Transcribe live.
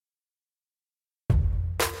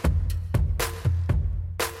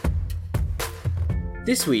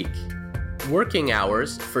This week, working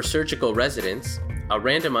hours for surgical residents, a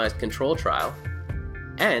randomized control trial,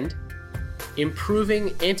 and improving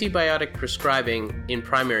antibiotic prescribing in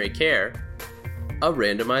primary care, a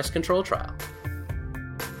randomized control trial.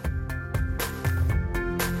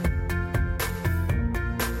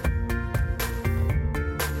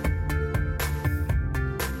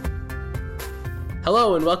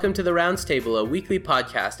 Hello and welcome to The Rounds Table, a weekly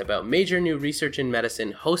podcast about major new research in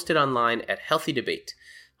medicine hosted online at Healthy Debate.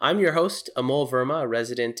 I'm your host, Amol Verma, a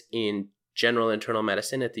resident in general internal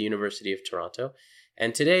medicine at the University of Toronto.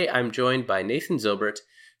 And today I'm joined by Nathan Zilbert,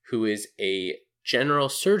 who is a general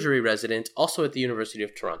surgery resident also at the University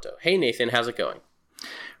of Toronto. Hey Nathan, how's it going?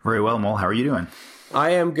 Very well, Amol. How are you doing?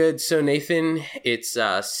 I am good. So Nathan, it's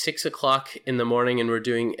 6 o'clock in the morning and we're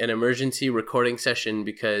doing an emergency recording session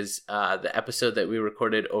because the episode that we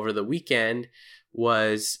recorded over the weekend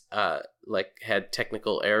was had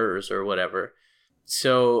technical errors or whatever.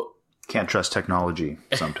 So can't trust technology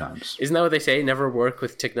sometimes. Isn't that what they say? Never work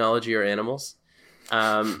with technology or animals.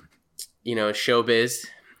 Showbiz.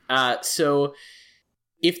 So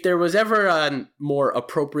if there was ever a more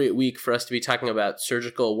appropriate week for us to be talking about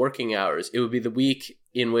surgical working hours, it would be the week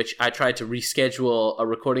in which I tried to reschedule a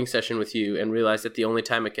recording session with you and realized that the only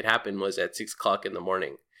time it could happen was at 6 o'clock in the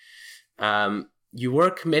morning. You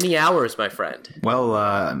work many hours, my friend. Well,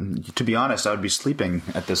 to be honest, I would be sleeping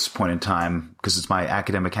at this point in time because it's my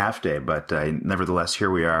academic half day. But nevertheless,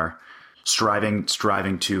 here we are striving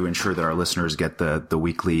to ensure that our listeners get the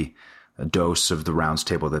weekly dose of the Rounds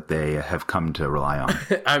Table that they have come to rely on.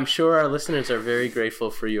 I'm sure our listeners are very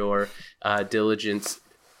grateful for your diligence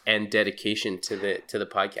and dedication to the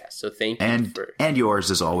podcast. So thank you. And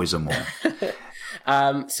yours is always, Amol.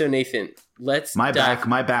 So Nathan, let's my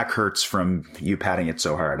back hurts from you patting it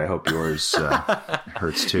so hard. I hope yours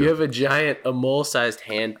hurts too. You have a giant Amol-sized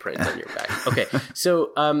handprint on your back. Okay,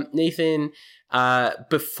 so Nathan,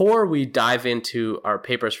 before we dive into our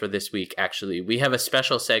papers for this week, actually, we have a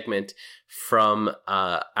special segment from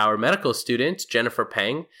our medical student, Jennifer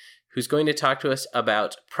Peng, who's going to talk to us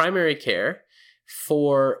about primary care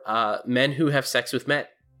for men who have sex with men.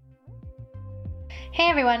 Hey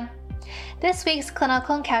everyone. This week's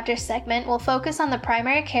Clinical Encounter segment will focus on the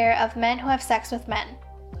primary care of men who have sex with men,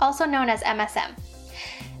 also known as MSM.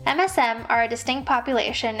 MSM are a distinct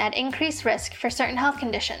population at increased risk for certain health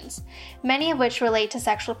conditions, many of which relate to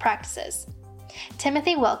sexual practices.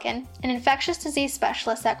 Timothy Wilkin, an infectious disease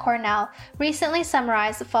specialist at Cornell, recently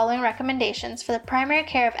summarized the following recommendations for the primary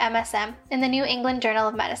care of MSM in the New England Journal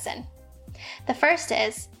of Medicine. The first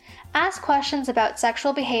is, ask questions about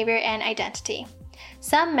sexual behavior and identity.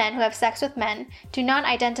 Some men who have sex with men do not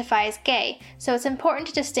identify as gay, so it's important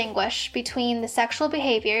to distinguish between the sexual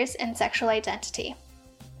behaviors and sexual identity.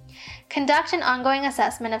 Conduct an ongoing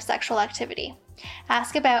assessment of sexual activity.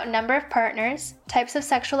 Ask about number of partners, types of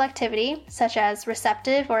sexual activity, such as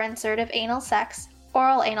receptive or insertive anal sex,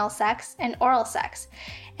 oral anal sex, and oral sex,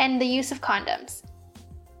 and the use of condoms.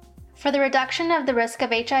 For the reduction of the risk of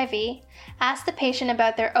HIV, ask the patient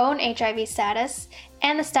about their own HIV status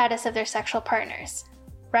and the status of their sexual partners.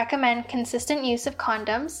 Recommend consistent use of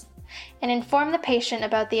condoms, and inform the patient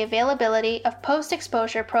about the availability of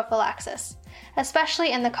post-exposure prophylaxis,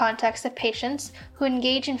 especially in the context of patients who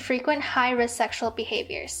engage in frequent high-risk sexual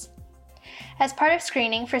behaviors. As part of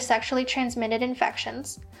screening for sexually transmitted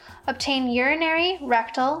infections, obtain urinary,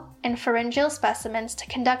 rectal, and pharyngeal specimens to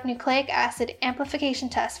conduct nucleic acid amplification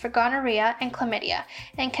tests for gonorrhea and chlamydia,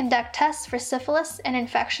 and conduct tests for syphilis and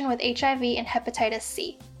infection with HIV and hepatitis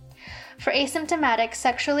C. For asymptomatic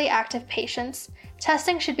sexually active patients,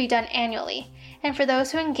 testing should be done annually, and for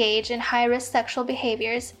those who engage in high-risk sexual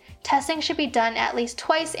behaviors, testing should be done at least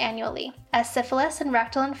twice annually, as syphilis and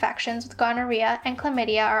rectal infections with gonorrhea and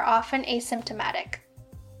chlamydia are often asymptomatic.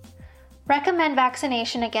 Recommend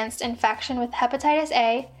vaccination against infection with hepatitis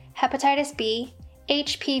A, hepatitis B,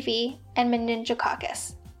 HPV, and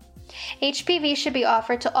meningococcus. HPV should be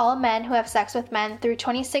offered to all men who have sex with men through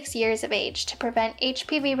 26 years of age to prevent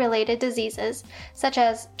HPV-related diseases such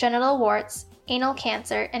as genital warts, anal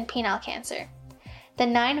cancer, and penile cancer. The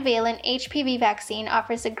 9-valent HPV vaccine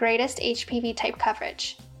offers the greatest HPV type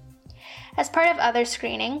coverage. As part of other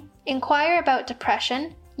screening, inquire about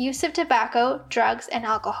depression, use of tobacco, drugs, and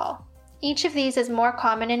alcohol. Each of these is more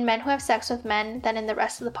common in men who have sex with men than in the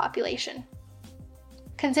rest of the population.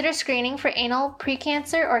 Consider screening for anal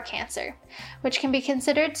precancer or cancer, which can be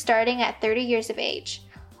considered starting at 30 years of age.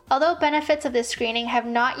 Although benefits of this screening have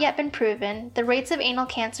not yet been proven, the rates of anal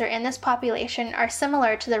cancer in this population are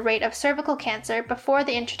similar to the rate of cervical cancer before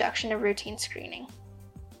the introduction of routine screening.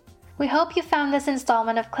 We hope you found this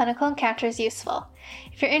installment of Clinical Encounters useful.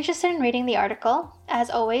 If you're interested in reading the article, as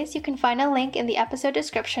always, you can find a link in the episode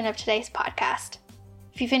description of today's podcast.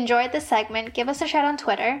 If you've enjoyed this segment, give us a shout on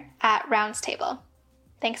Twitter @RoundsTable.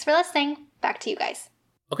 Thanks for listening. Back to you guys.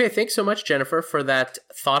 Okay, thanks so much, Jennifer, for that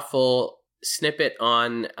thoughtful snippet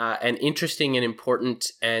on an interesting and important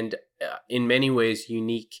and in many ways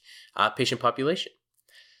unique patient population.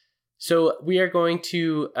 So we are going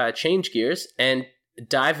to change gears and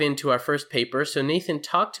dive into our first paper. So Nathan,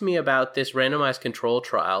 talk to me about this randomized control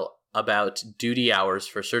trial about duty hours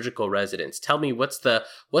for surgical residents. Tell me what's the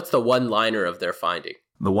one-liner of their finding?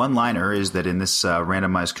 The one-liner is that in this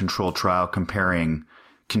randomized control trial comparing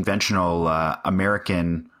conventional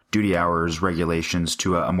American duty hours regulations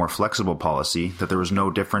to a more flexible policy, that there was no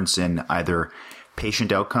difference in either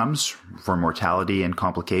patient outcomes for mortality and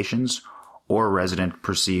complications or resident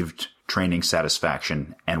perceived training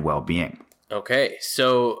satisfaction and well-being. Okay,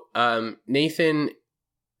 so Nathan,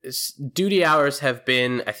 duty hours have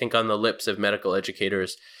been, I think, on the lips of medical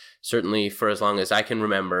educators, certainly for as long as I can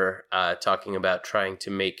remember, talking about trying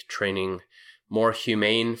to make training more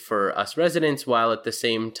humane for us residents, while at the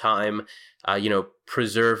same time,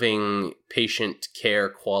 preserving patient care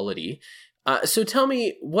quality. So tell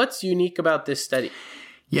me, what's unique about this study?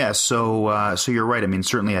 Yeah, so you're right. I mean,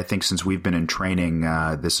 certainly I think since we've been in training,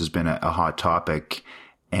 this has been a hot topic.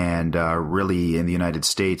 And really in the United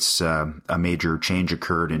States, a major change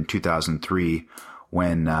occurred in 2003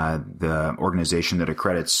 when the organization that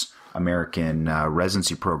accredits American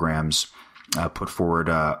residency programs put forward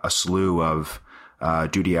a slew of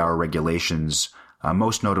duty hour regulations,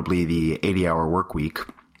 most notably the 80-hour work week.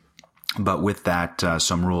 But with that,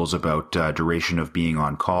 some rules about duration of being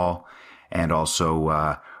on call and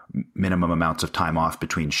also minimum amounts of time off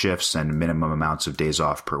between shifts and minimum amounts of days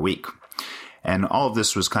off per week. And all of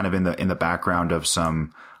this was kind of in the background of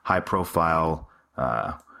some high-profile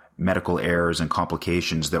medical errors and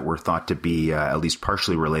complications that were thought to be at least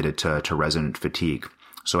partially related to resident fatigue.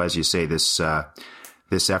 So, as you say, this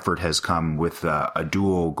effort has come with a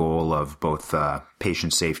dual goal of both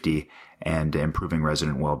patient safety and improving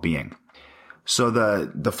resident well-being. So,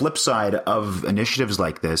 the flip side of initiatives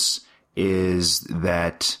like this is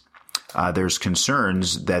that there's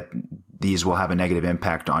concerns that these will have a negative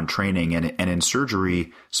impact on training. And in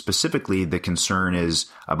surgery, specifically, the concern is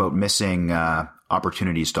about missing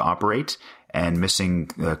opportunities to operate and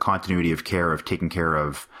missing the continuity of care, of taking care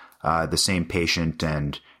of the same patient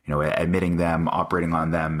and, admitting them, operating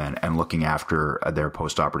on them, and looking after their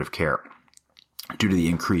postoperative care due to the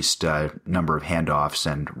increased number of handoffs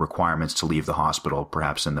and requirements to leave the hospital,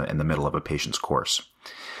 perhaps in the middle of a patient's course.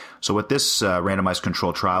 So what this randomized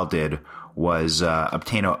control trial did was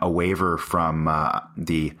obtain a waiver from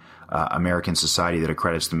the American Society that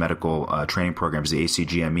accredits the medical training programs, the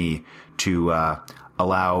ACGME, to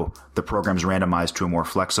allow the programs randomized to a more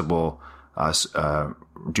flexible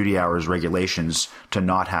duty hours regulations to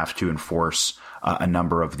not have to enforce a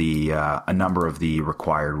number of the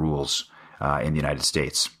required rules in the United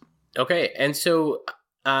States. Okay, and so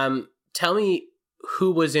tell me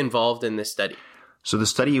who was involved in this study. So the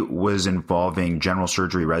study was involving general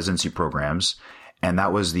surgery residency programs, and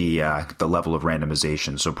that was the level of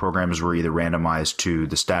randomization. So programs were either randomized to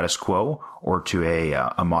the status quo or to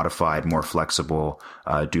a modified, more flexible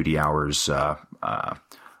duty hours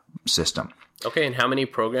system. Okay, and how many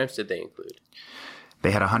programs did they include?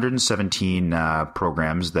 They had 117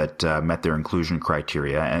 programs that met their inclusion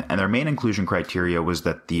criteria, and their main inclusion criteria was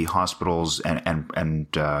that the hospitals and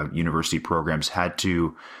university programs had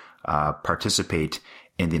to participate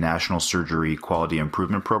in the National Surgery Quality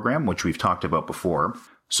Improvement Program, which we've talked about before.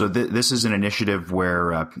 So this is an initiative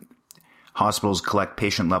where hospitals collect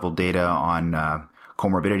patient-level data on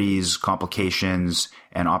comorbidities, complications,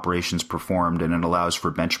 and operations performed, and it allows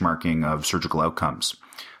for benchmarking of surgical outcomes.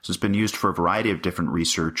 So it's been used for a variety of different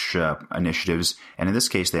research initiatives, and in this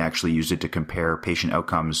case, they actually used it to compare patient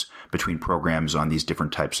outcomes between programs on these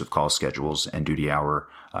different types of call schedules and duty hour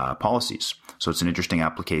policies. So it's an interesting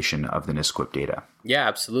application of the NSQIP data. Yeah,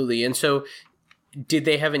 absolutely. And so did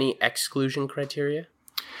they have any exclusion criteria?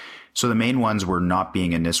 So the main ones were not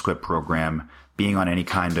being a NSQIP program, being on any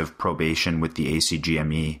kind of probation with the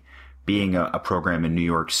ACGME, being a program in New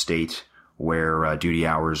York State where duty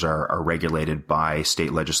hours are regulated by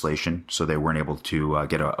state legislation, so they weren't able to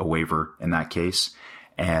get a waiver in that case,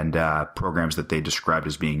 and programs that they described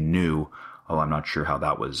as being new, although I'm not sure how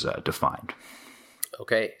that was defined.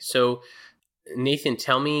 Okay, so Nathan,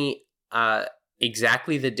 tell me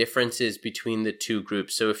exactly the differences between the two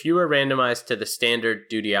groups. So if you were randomized to the standard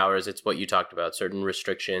duty hours, it's what you talked about, certain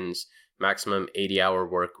restrictions, maximum 80-hour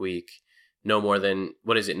work week, no more than,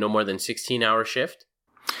 no more than 16-hour shift?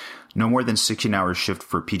 No more than 16-hour shift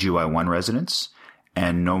for PGY1 residents,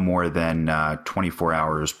 and no more than 24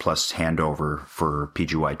 hours plus handover for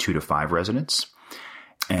PGY 2 to 5 residents,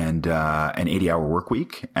 and an 80-hour work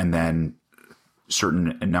week, and then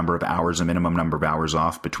certain number of hours, a minimum number of hours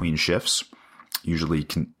off between shifts. Usually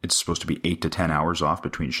it's supposed to be 8 to 10 hours off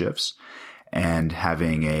between shifts, and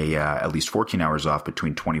having at least 14 hours off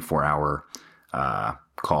between 24-hour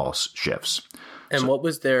calls shifts. And what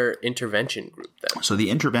was their intervention group then? So the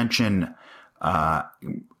intervention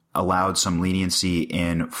allowed some leniency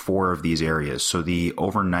in 4 of these areas. So the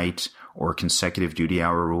overnight or consecutive duty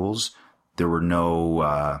hour rules, there were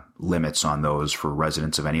no limits on those for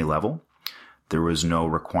residents of any level. There was no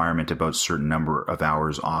requirement about certain number of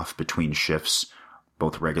hours off between shifts,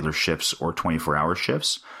 both regular shifts or 24-hour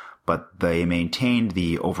shifts, but they maintained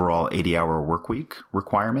the overall 80-hour work week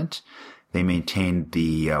requirement. They maintained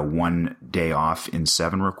the 1 day off in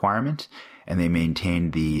 7 requirement, and they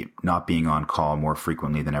maintained the not being on call more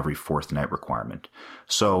frequently than every 4th night requirement.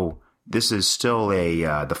 So this is still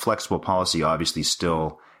the flexible policy obviously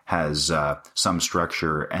still has some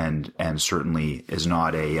structure and certainly is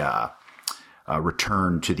not a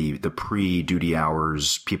return to the pre-duty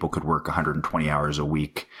hours. People could work 120 hours a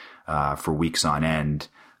week for weeks on end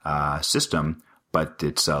system, but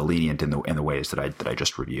it's lenient in the ways that I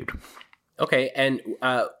just reviewed. Okay, and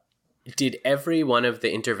did every one of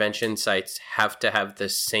the intervention sites have to have the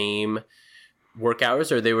same work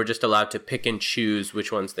hours, or they were just allowed to pick and choose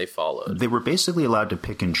which ones they followed? They were basically allowed to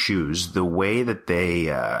pick and choose. The way that they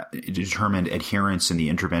determined adherence in the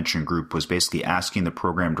intervention group was basically asking the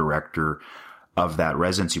program director of that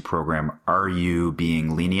residency program, are you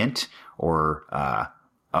being lenient or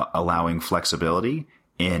allowing flexibility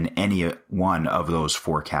in any one of those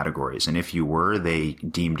 4 categories? And if you were, they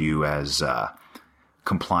deemed you as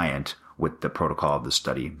compliant with the protocol of the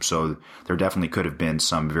study. So there definitely could have been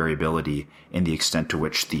some variability in the extent to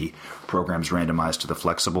which the programs randomized to the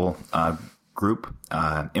flexible group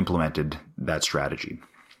implemented that strategy.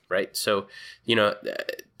 Right. So,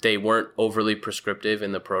 they weren't overly prescriptive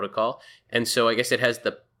in the protocol. And so I guess it has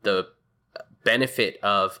the benefit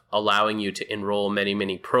of allowing you to enroll many,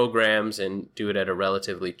 many programs and do it at a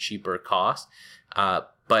relatively cheaper cost,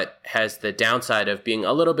 but has the downside of being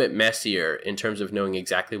a little bit messier in terms of knowing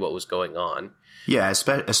exactly what was going on. Yeah,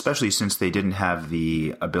 especially since they didn't have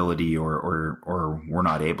the ability or were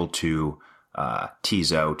not able to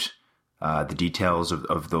tease out the details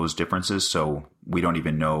of those differences. So we don't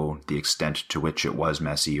even know the extent to which it was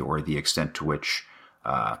messy or the extent to which,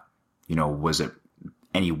 was it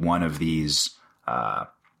any one of these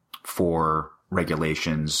 4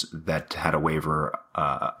 regulations that had a waiver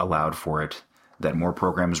allowed for it that more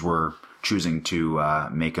programs were choosing to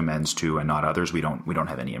make amends to and not others. We don't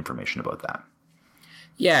have any information about that.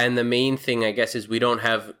 Yeah, and the main thing, I guess, is we don't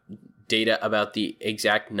have data about the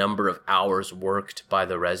exact number of hours worked by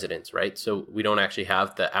the residents, right? So we don't actually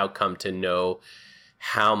have the outcome to know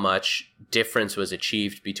how much difference was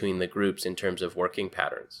achieved between the groups in terms of working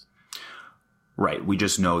patterns. Right. We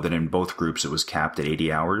just know that in both groups it was capped at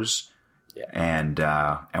 80 hours. Yeah.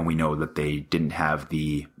 And we know that they didn't have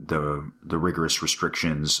the rigorous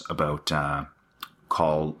restrictions about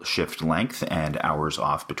call shift length and hours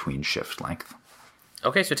off between shift length.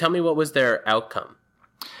 Okay, so tell me, what was their outcome?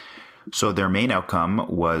 So their main outcome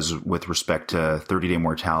was with respect to 30-day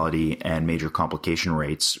mortality and major complication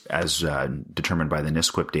rates as determined by the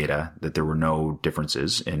NISQIP data, that there were no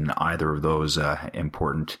differences in either of those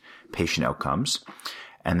important patient outcomes.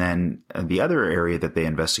 And then the other area that they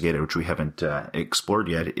investigated, which we haven't explored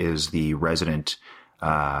yet, is the resident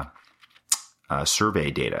survey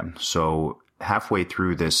data. So halfway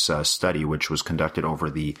through this study, which was conducted over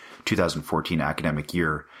the 2014 academic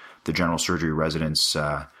year, the general surgery residents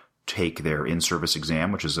take their in-service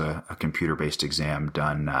exam, which is a computer-based exam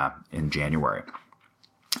done in January.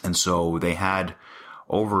 And so they had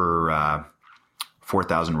over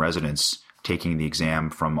 4,000 residents taking the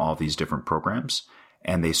exam from all these different programs,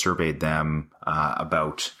 and they surveyed them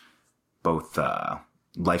about both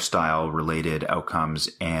lifestyle-related outcomes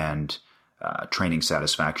and training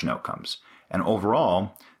satisfaction outcomes. And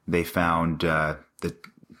overall, they found that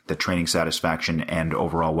the training satisfaction and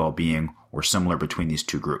overall well-being were similar between these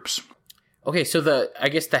two groups. Okay, so I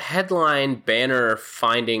guess the headline banner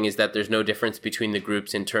finding is that there's no difference between the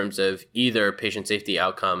groups in terms of either patient safety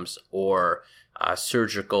outcomes or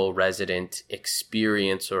surgical resident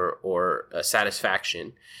experience or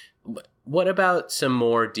satisfaction. What about some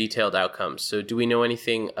more detailed outcomes? So do we know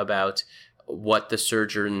anything about what the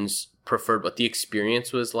surgeons preferred, what the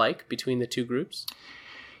experience was like between the two groups?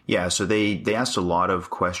 Yeah, so they asked a lot of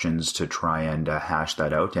questions to try and hash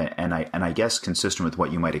that out, and I guess consistent with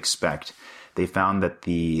what you might expect, they found that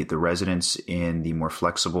the residents in the more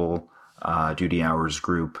flexible duty hours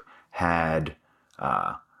group had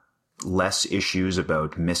less issues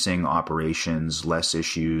about missing operations, less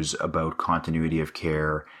issues about continuity of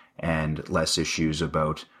care, and less issues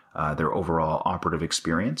about their overall operative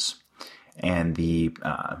experience. And the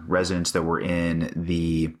residents that were in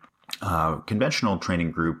the conventional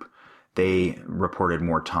training group, they reported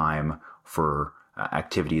more time for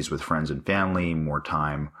activities with friends and family, more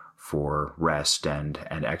time for rest and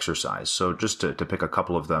exercise. So just to pick a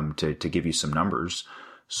couple of them to give you some numbers.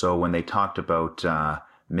 So when they talked about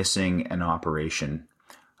missing an operation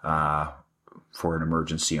for an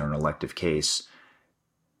emergency or an elective case,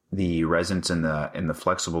 the residents in the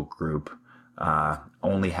flexible group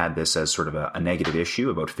only had this as sort of a negative issue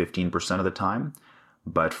about 15% of the time.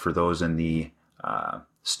 But for those in the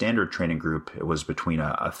standard training group, it was between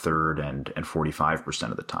a third and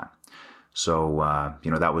 45% of the time. So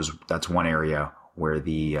that's one area where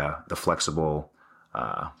the flexible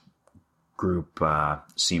group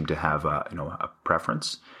seemed to have a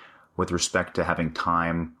preference with respect to having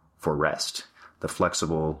time for rest. The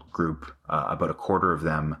flexible group, about a quarter of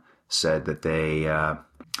them said that they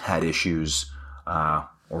had issues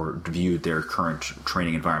or viewed their current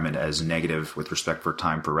training environment as negative with respect for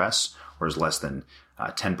time for rest, whereas less than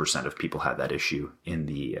 10% of people had that issue in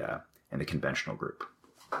the conventional group.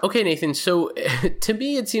 Okay, Nathan. So to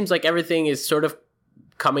me, it seems like everything is sort of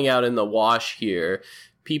coming out in the wash here.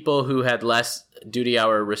 People who had less duty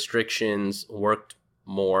hour restrictions worked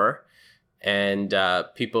more, and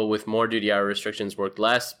people with more duty hour restrictions worked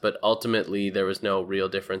less, but ultimately there was no real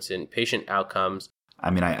difference in patient outcomes. I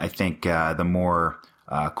mean, I think the more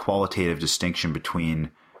qualitative distinction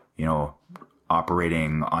between,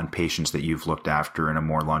 operating on patients that you've looked after in a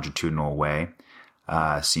more longitudinal way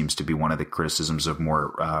seems to be one of the criticisms of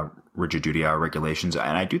more rigid duty hour regulations.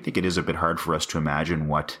 And I do think it is a bit hard for us to imagine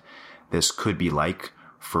what this could be like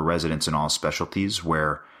for residents in all specialties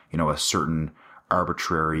where, a certain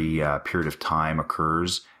arbitrary period of time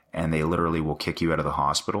occurs and they literally will kick you out of the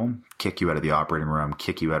hospital, kick you out of the operating room,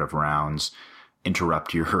 kick you out of rounds,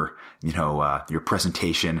 interrupt your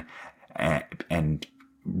presentation and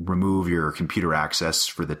remove your computer access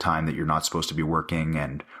for the time that you're not supposed to be working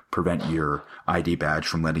and prevent your ID badge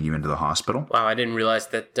from letting you into the hospital. Wow, I didn't realize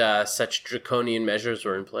that such draconian measures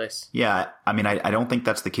were in place. Yeah, I mean, I don't think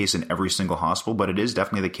that's the case in every single hospital, but it is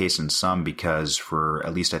definitely the case in some because for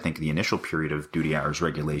at least I think the initial period of duty hours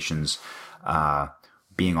regulations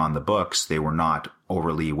being on the books, they were not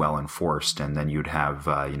overly well enforced. And then you'd have,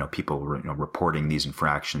 people, reporting these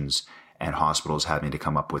infractions and hospitals having to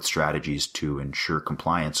come up with strategies to ensure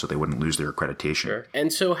compliance so they wouldn't lose their accreditation. Sure.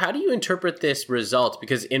 And so how do you interpret this result?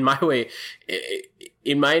 Because in my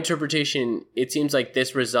interpretation, it seems like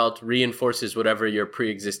this result reinforces whatever your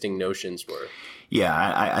pre-existing notions were. Yeah,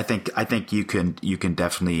 I think you can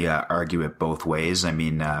definitely argue it both ways. I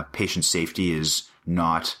mean, patient safety is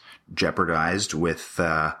not jeopardized with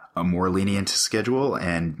a more lenient schedule,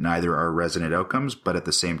 and neither are resident outcomes, but at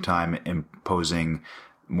the same time imposing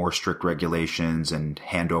more strict regulations and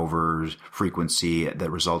handovers frequency that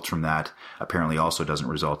results from that apparently also doesn't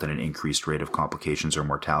result in an increased rate of complications or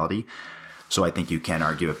mortality. So I think you can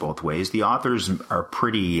argue it both ways. The authors are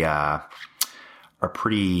pretty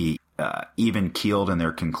even-keeled in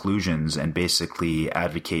their conclusions and basically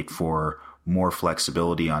advocate for more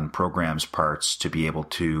flexibility on programs' parts to be able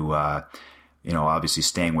to, obviously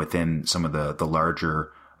staying within some of the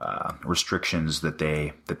larger restrictions that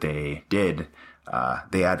they did.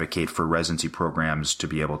 They advocate for residency programs to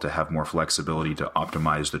be able to have more flexibility to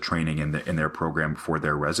optimize the training in their program for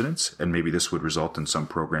their residents. And maybe this would result in some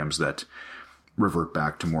programs that revert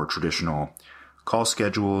back to more traditional call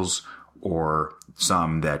schedules or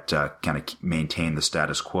some that kind of maintain the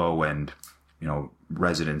status quo and,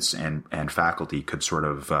 residents and faculty could sort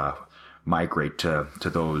of migrate to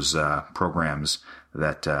those programs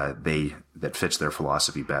that fits their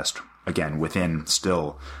philosophy best. Again, within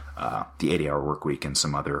still the 80-hour work week and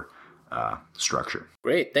some other structure.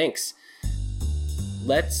 Great, thanks.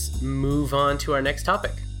 Let's move on to our next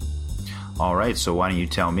topic. All right, so why don't you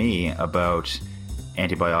tell me about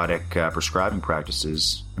antibiotic prescribing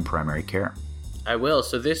practices in primary care? I will.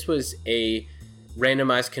 So this was a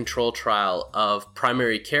randomized control trial of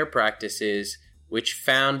primary care practices, which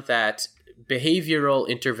found that behavioral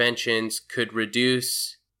interventions could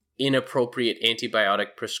reduce inappropriate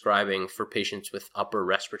antibiotic prescribing for patients with upper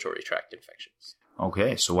respiratory tract infections.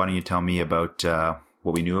 Okay, so why don't you tell me about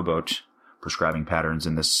what we knew about prescribing patterns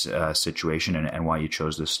in this situation and why you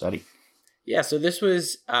chose this study? Yeah, so this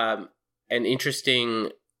was an interesting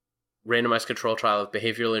randomized control trial of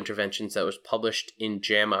behavioral interventions that was published in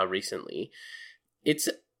JAMA recently. Its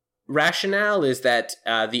rationale is that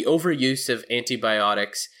the overuse of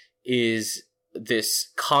antibiotics is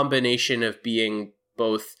this combination of being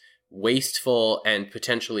both wasteful and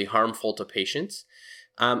potentially harmful to patients.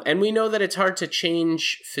 And we know that it's hard to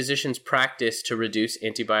change physicians' practice to reduce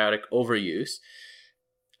antibiotic overuse.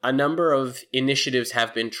 A number of initiatives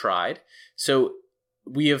have been tried. So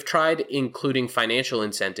we have tried including financial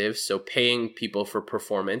incentives, so paying people for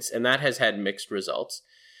performance, and that has had mixed results.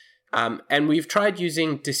 And we've tried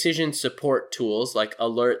using decision support tools like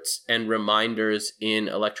alerts and reminders in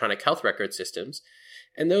electronic health record systems.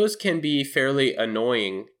 And those can be fairly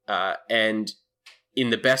annoying and in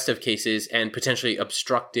the best of cases and potentially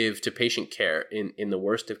obstructive to patient care in the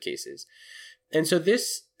worst of cases. And so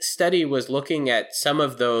this study was looking at some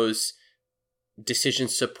of those decision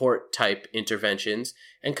support type interventions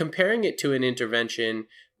and comparing it to an intervention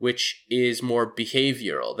which is more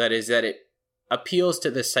behavioral. That is, that it appeals to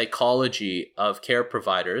the psychology of care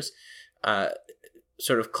providers,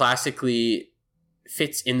 sort of classically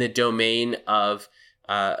fits in the domain of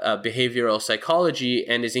behavioral psychology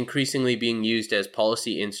and is increasingly being used as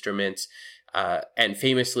policy instruments and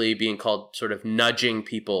famously being called sort of nudging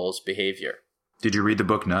people's behavior. Did you read the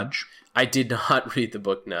book Nudge? I did not read the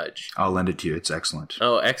book Nudge. I'll lend it to you. It's excellent.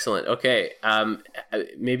 Oh, excellent. Okay.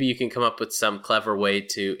 Maybe you can come up with some clever way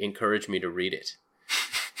to encourage me to read it.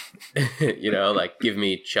 Like give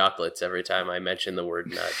me chocolates every time I mention the word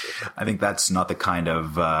nudge. I think that's not the kind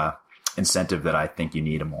of incentive that I think you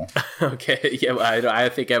need, Amol. Okay. Yeah, I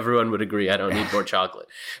think everyone would agree. I don't need more chocolate.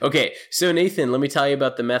 Okay. So Nathan, let me tell you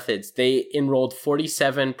about the methods. They enrolled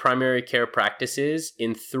 47 primary care practices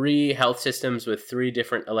in 3 health systems with 3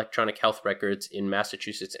 different electronic health records in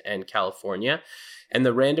Massachusetts and California. And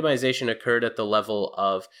the randomization occurred at the level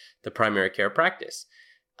of the primary care practice.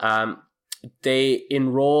 They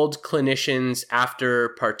enrolled clinicians after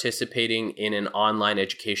participating in an online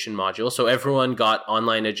education module. So everyone got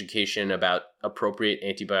online education about appropriate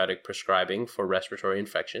antibiotic prescribing for respiratory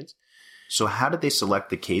infections. So how did they select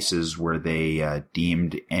the cases where they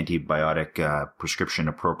deemed antibiotic prescription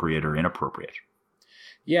appropriate or inappropriate?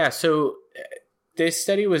 Yeah, so this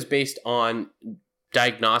study was based on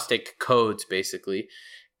diagnostic codes, basically.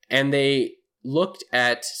 And they looked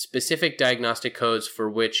at specific diagnostic codes for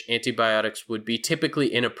which antibiotics would be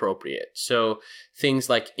typically inappropriate. So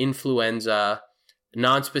things like influenza,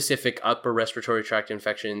 nonspecific upper respiratory tract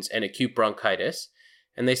infections, and acute bronchitis.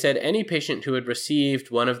 And they said any patient who had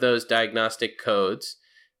received one of those diagnostic codes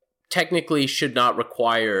technically should not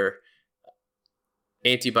require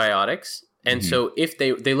antibiotics. And so if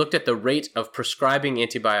they looked at the rate of prescribing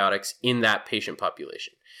antibiotics in that patient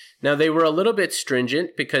population. Now, they were a little bit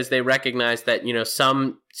stringent because they recognized that,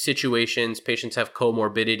 some situations, patients have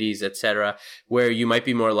comorbidities, et cetera, where you might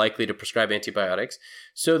be more likely to prescribe antibiotics.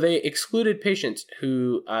 So they excluded patients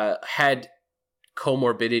who had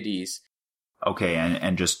comorbidities. Okay,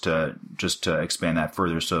 and just to expand that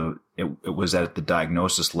further, so it was at the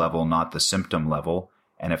diagnosis level, not the symptom level.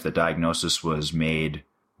 And if the diagnosis was made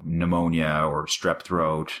pneumonia or strep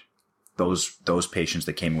throat, those patients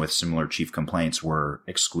that came with similar chief complaints were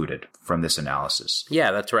excluded from this analysis.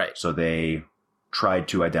 Yeah, that's right. So they tried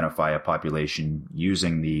to identify a population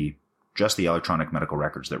using just the electronic medical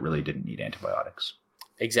records that really didn't need antibiotics.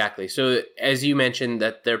 Exactly. So as you mentioned,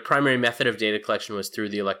 that their primary method of data collection was through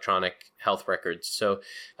the electronic health records. So,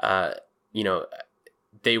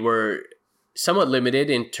 they were somewhat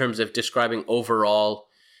limited in terms of describing overall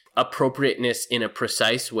appropriateness in a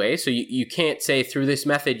precise way. So you can't say through this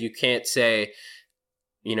method, you can't say,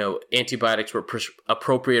 antibiotics were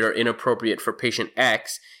appropriate or inappropriate for patient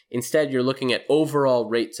X. Instead, you're looking at overall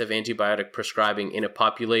rates of antibiotic prescribing in a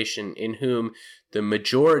population in whom the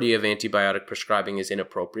majority of antibiotic prescribing is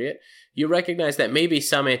inappropriate. You recognize that maybe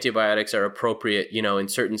some antibiotics are appropriate, in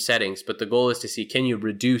certain settings, but the goal is to see, can you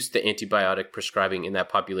reduce the antibiotic prescribing in that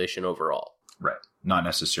population overall? Right. Not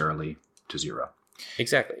necessarily to zero.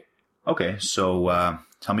 Exactly. Okay, so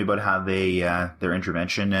tell me about how they their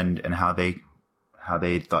intervention and how they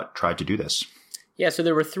tried to do this. Yeah, so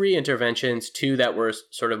there were 3 interventions, 2 that were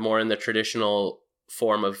sort of more in the traditional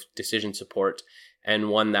form of decision support, and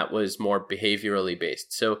 1 that was more behaviorally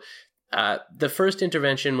based. So the first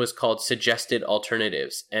intervention was called suggested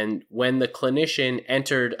alternatives. And when the clinician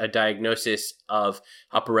entered a diagnosis of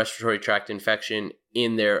upper respiratory tract infection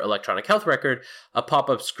in their electronic health record, a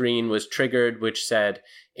pop-up screen was triggered which said,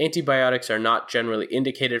 antibiotics are not generally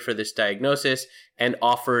indicated for this diagnosis, and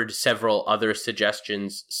offered several other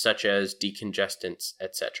suggestions such as decongestants,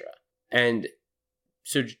 etc. And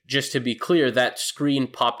So just to be clear, that screen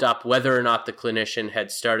popped up whether or not the clinician had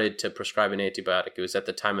started to prescribe an antibiotic. It was at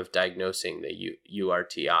the time of diagnosing the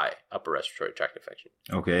URTI, upper respiratory tract infection.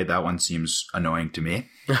 Okay, that one seems annoying to me.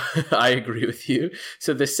 I agree with you.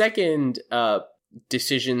 So the second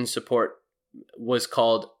decision support was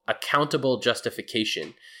called accountable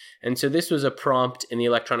justification. And so this was a prompt in the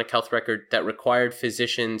electronic health record that required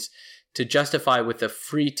physicians to justify with a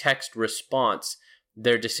free text response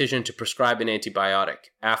their decision to prescribe an antibiotic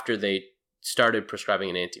after they started prescribing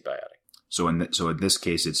an antibiotic. So in this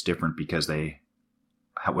case, it's different because they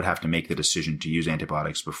would have to make the decision to use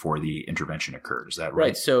antibiotics before the intervention occurred. Is that right?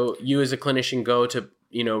 Right. So you as a clinician go to,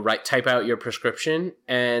 type out your prescription,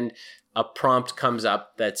 and a prompt comes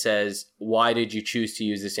up that says, why did you choose to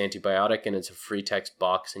use this antibiotic? And it's a free text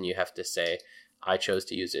box, and you have to say, I chose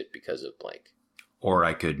to use it because of blank. Or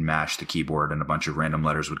I could mash the keyboard and a bunch of random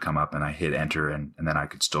letters would come up and I hit enter and then I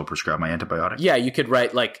could still prescribe my antibiotic? Yeah, you could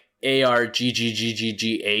write like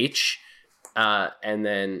ARGGGGH and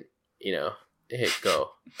then, hit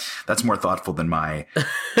go. That's more thoughtful than my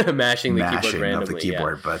mashing the keyboard randomly. Of the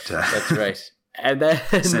keyboard, yeah. But that's right. And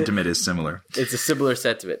then sentiment is similar. It's a similar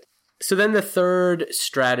sentiment. So then the third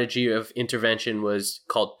strategy of intervention was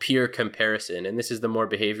called peer comparison. And this is the more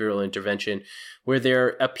behavioral intervention where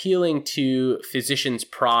they're appealing to physicians'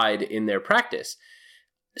 pride in their practice.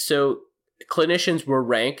 So clinicians were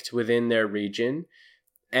ranked within their region,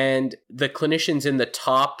 and the clinicians in the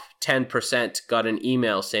top 10% got an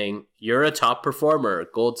email saying, you're a top performer,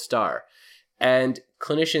 gold star. And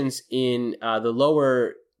clinicians in the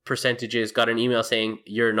lower percentages got an email saying,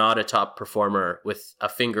 you're not a top performer, with a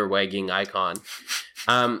finger wagging icon.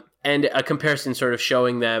 And a comparison sort of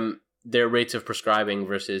showing them their rates of prescribing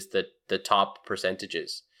versus the top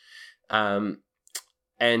percentages. And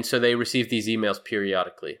so they received these emails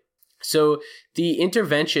periodically. So the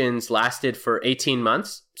interventions lasted for 18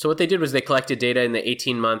 months. So what they did was they collected data in the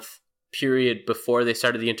 18-month period before they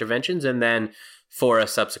started the interventions, and then for a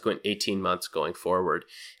subsequent 18 months going forward.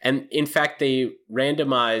 And in fact, they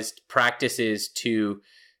randomized practices to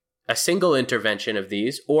a single intervention of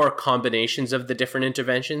these or combinations of the different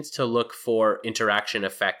interventions to look for interaction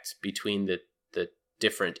effects between the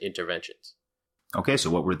different interventions. Okay, so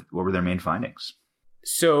what were their main findings?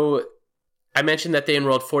 So I mentioned that they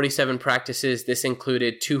enrolled 47 practices. This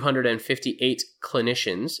included 258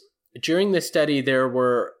 clinicians. During this study, there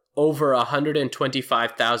were over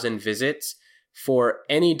 125,000 visits for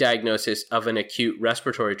any diagnosis of an acute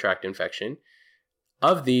respiratory tract infection.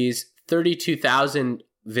 Of these, 32,000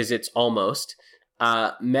 visits almost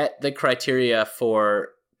met the criteria for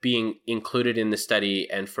being included in the study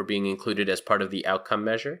and for being included as part of the outcome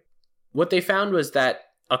measure. What they found was that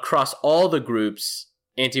across all the groups,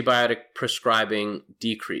 antibiotic prescribing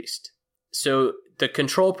decreased. So the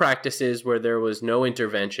control practices where there was no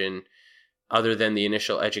intervention other than the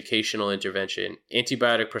initial educational intervention,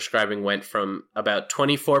 antibiotic prescribing went from about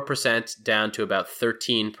 24% down to about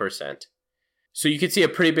 13%. So you could see a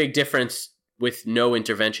pretty big difference with no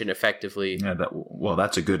intervention effectively. Yeah,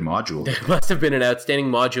 that's a good module. There must have been an outstanding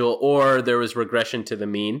module, or there was regression to the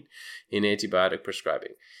mean in antibiotic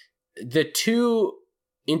prescribing. The two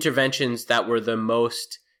interventions that were the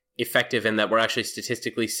most effective and that were actually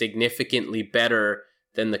statistically significantly better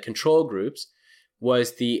than the control groups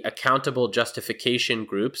was the accountable justification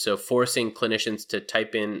group, so forcing clinicians to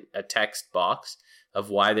type in a text box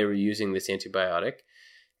of why they were using this antibiotic,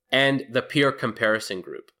 and the peer comparison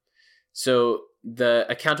group. So the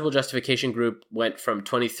accountable justification group went from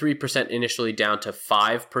 23% initially down to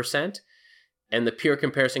 5%, and the peer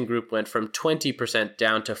comparison group went from 20%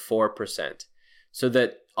 down to 4%. So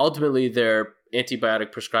that ultimately their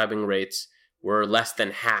antibiotic prescribing rates were less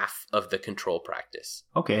than half of the control practice.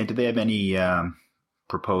 Okay, did they have any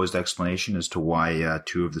proposed explanation as to why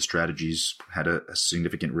two of the strategies had a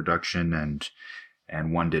significant reduction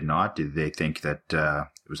and one did not? Did they think that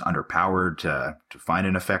it was underpowered to find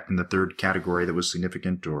an effect in the third category that was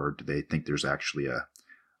significant, or do they think there's actually a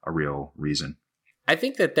real reason? I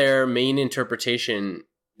think that their main interpretation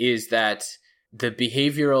is that the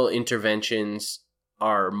behavioral interventions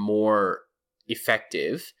are more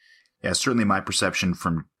effective. Yeah, certainly my perception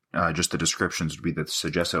from just the descriptions would be that the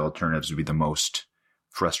suggested alternatives would be the most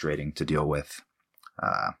frustrating to deal with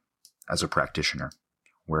as a practitioner,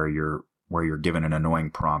 where you're given an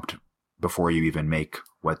annoying prompt before you even make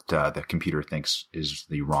what the computer thinks is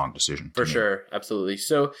the wrong decision. For sure. Absolutely.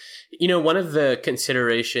 So, one of the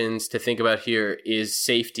considerations to think about here is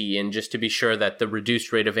safety, and just to be sure that the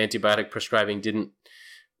reduced rate of antibiotic prescribing didn't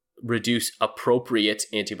reduce appropriate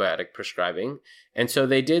antibiotic prescribing. And so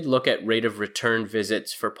they did look at rate of return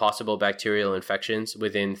visits for possible bacterial infections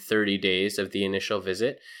within 30 days of the initial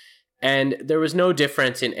visit. And there was no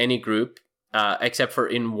difference in any group, except for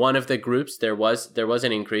in one of the groups, there was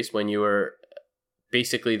an increase when you were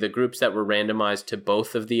basically the groups that were randomized to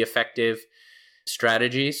both of the effective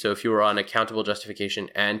strategies. So if you were on accountable justification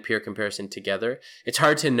and peer comparison together, it's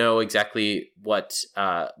hard to know exactly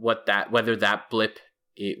whether that blip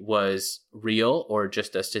it was real or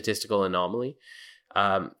just a statistical anomaly.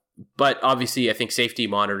 But obviously, I think safety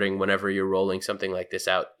monitoring whenever you're rolling something like this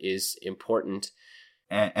out is important.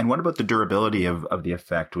 And what about the durability of the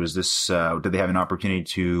effect? Was this, did they have an opportunity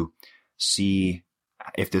to see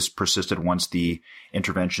if this persisted once the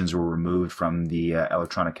interventions were removed from the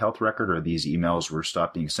electronic health record, or these emails were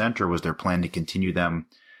stopped being sent, or was there a plan to continue them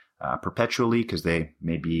perpetually because they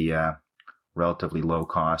may be relatively low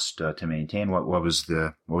cost to maintain? What was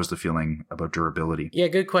the feeling about durability? Yeah,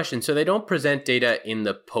 good question. So they don't present data in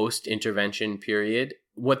the post-intervention period.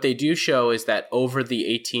 What they do show is that over the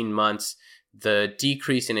 18 months, the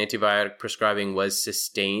decrease in antibiotic prescribing was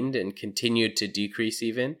sustained and continued to decrease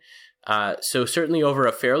even. So certainly over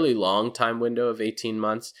a fairly long time window of 18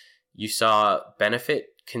 months, you saw benefit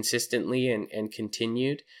consistently and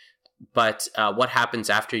continued. But what happens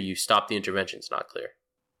after you stop the intervention is not clear.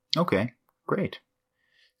 Okay, great.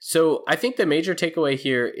 So I think the major takeaway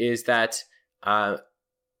here is that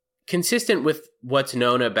consistent with what's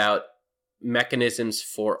known about mechanisms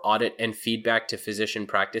for audit and feedback to physician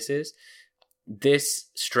practices, this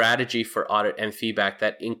strategy for audit and feedback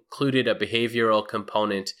that included a behavioral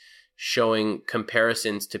component showing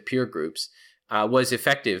comparisons to peer groups was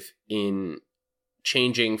effective in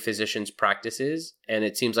changing physicians' practices. And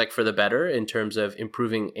it seems like for the better in terms of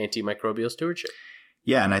improving antimicrobial stewardship.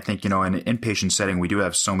 Yeah, and I think, in an inpatient setting, we do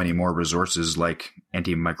have so many more resources like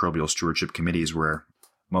antimicrobial stewardship committees where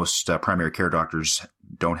most primary care doctors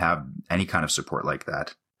don't have any kind of support like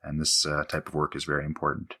that. And this type of work is very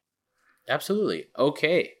important. Absolutely.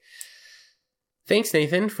 Okay. Thanks,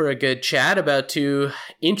 Nathan, for a good chat about two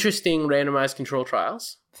interesting randomized control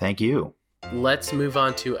trials. Thank you. Let's move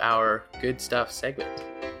on to our good stuff segment.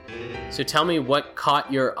 So tell me what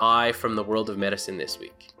caught your eye from the world of medicine this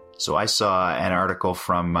week. So I saw an article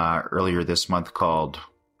from earlier this month called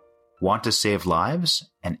Want to Save Lives?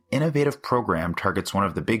 An innovative program targets one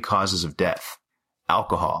of the big causes of death,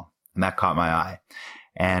 alcohol. And that caught my eye.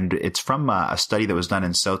 And it's from a study that was done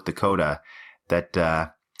in South Dakota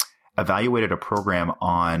that evaluated a program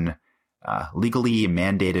on legally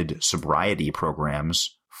mandated sobriety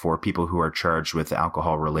programs for people who are charged with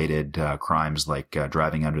alcohol-related crimes like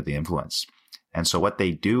driving under the influence. And so what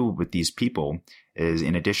they do with these people is,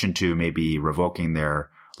 in addition to maybe revoking their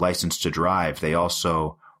license to drive, they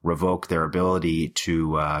also revoke their ability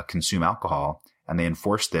to consume alcohol. And they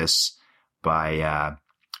enforce this by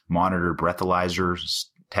monitored breathalyzer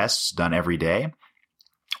tests done every day,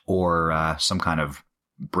 or some kind of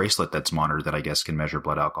bracelet that's monitored that I guess can measure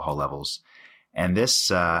blood alcohol levels. And this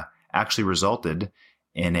actually resulted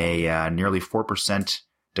in a nearly 4%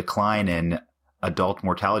 decline in adult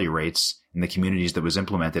mortality rates in the communities that was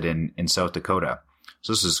implemented in South Dakota.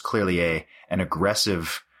 So this is clearly an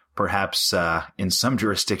aggressive, perhaps in some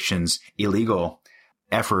jurisdictions, illegal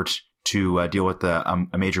effort to deal with a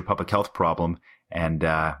major public health problem. And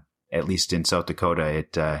at least in South Dakota,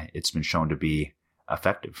 it's been shown to be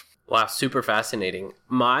effective. Wow, super fascinating.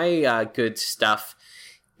 My good stuff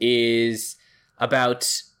is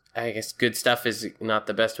about, I guess good stuff is not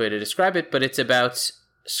the best way to describe it, but it's about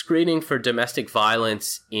screening for domestic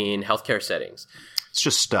violence in healthcare settings. It's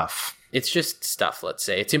just stuff. It's just stuff, let's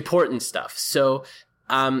say. It's important stuff. So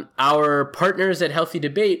our partners at Healthy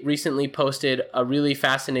Debate recently posted a really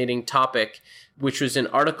fascinating topic, which was an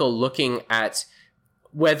article looking at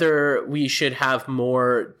whether we should have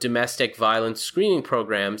more domestic violence screening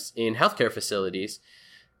programs in healthcare facilities.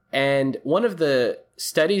 And one of the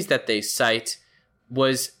studies that they cite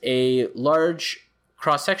was a large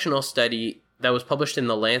cross-sectional study that was published in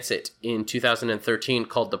The Lancet in 2013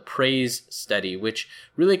 called the PRAISE study, which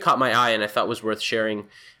really caught my eye and I thought was worth sharing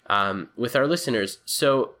with our listeners.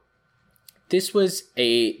 So this was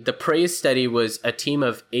the PRAISE study was a team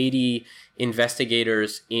of 80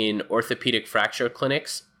 investigators in orthopedic fracture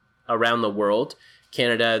clinics around the world,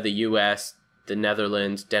 Canada, the US, the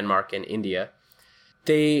Netherlands, Denmark, and India.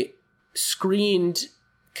 They screened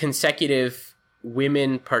consecutive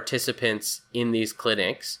women participants in these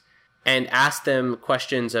clinics and asked them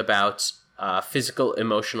questions about physical,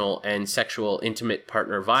 emotional, and sexual intimate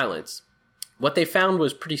partner violence. What they found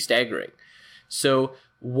was pretty staggering. So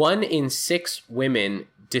 1 in 6 women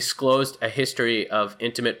disclosed a history of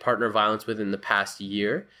intimate partner violence within the past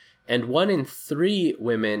year, and 1 in 3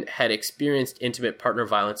 women had experienced intimate partner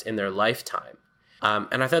violence in their lifetime.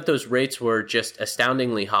 And I thought those rates were just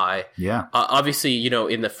astoundingly high. Yeah. Obviously,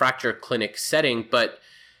 in the fracture clinic setting, but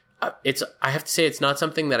I have to say it's not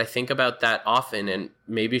something that I think about that often, and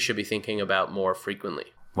maybe should be thinking about more frequently.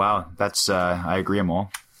 Wow, that's I agree,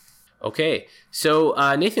 Amol. Okay, so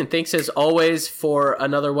Nathan, thanks as always for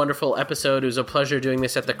another wonderful episode. It was a pleasure doing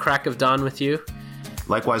this at the crack of dawn with you.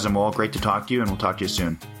 Likewise, Amol, great to talk to you, and we'll talk to you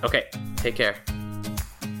soon. Okay, take care.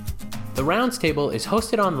 The Rounds Table is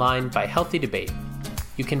hosted online by Healthy Debate.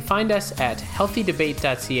 You can find us at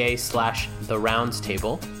healthydebate.ca/The Rounds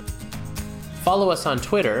Table. Follow us on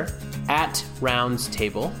Twitter at Rounds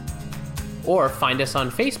Table, or find us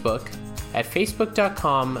on Facebook at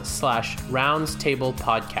facebook.com/Rounds Table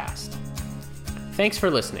Podcast. Thanks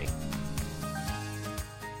for listening.